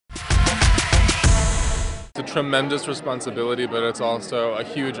a tremendous responsibility, but it's also a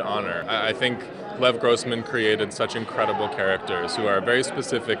huge honor. I think Lev Grossman created such incredible characters who are very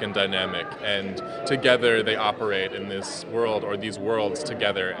specific and dynamic, and together they operate in this world, or these worlds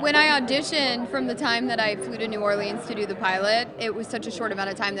together. When I auditioned, from the time that I flew to New Orleans to do the pilot, it was such a short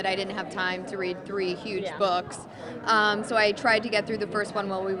amount of time that I didn't have time to read 3 huge books. So I tried to get through the first one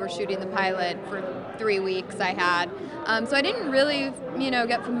while we were shooting the pilot for 3 weeks I had. So I didn't really,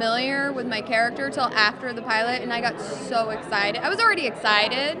 get familiar with my character till after the pilot, and I got so excited. I was already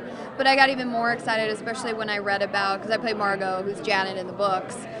excited, but I got even more excited, especially when I read about, because I play Margot, who's Janet in the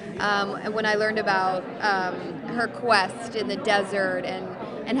books, and when I learned about her quest in the desert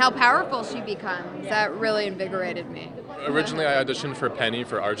and how powerful she becomes. That really invigorated me. Originally, I auditioned for Penny,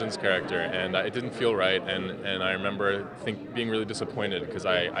 for Arjun's character, and it didn't feel right, and I remember being really disappointed because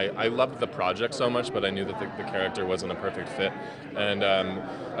I loved the project so much, but I knew that the character wasn't a perfect fit. And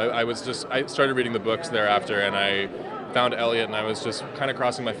I started reading the books thereafter, and I found Elliot, and I was just kind of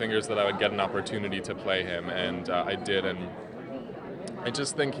crossing my fingers that I would get an opportunity to play him, and I did. And I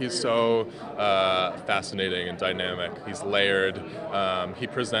just think he's so fascinating and dynamic. He's layered. He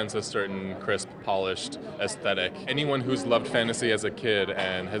presents a certain crisp, polished aesthetic. Anyone who's loved fantasy as a kid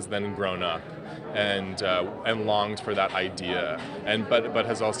and has then grown up and longed for that idea, but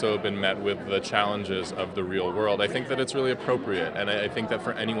has also been met with the challenges of the real world, I think that it's really appropriate. And I think that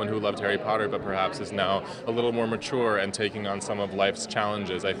for anyone who loved Harry Potter but perhaps is now a little more mature and taking on some of life's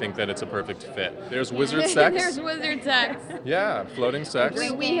challenges, I think that it's a perfect fit. There's wizard sex. There's wizard sex. Yeah, floating sex.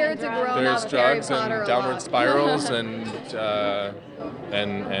 We hear it's a grown There's up drugs Harry Potter and a downward lot. spirals and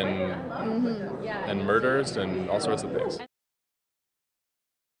murders and all sorts of things.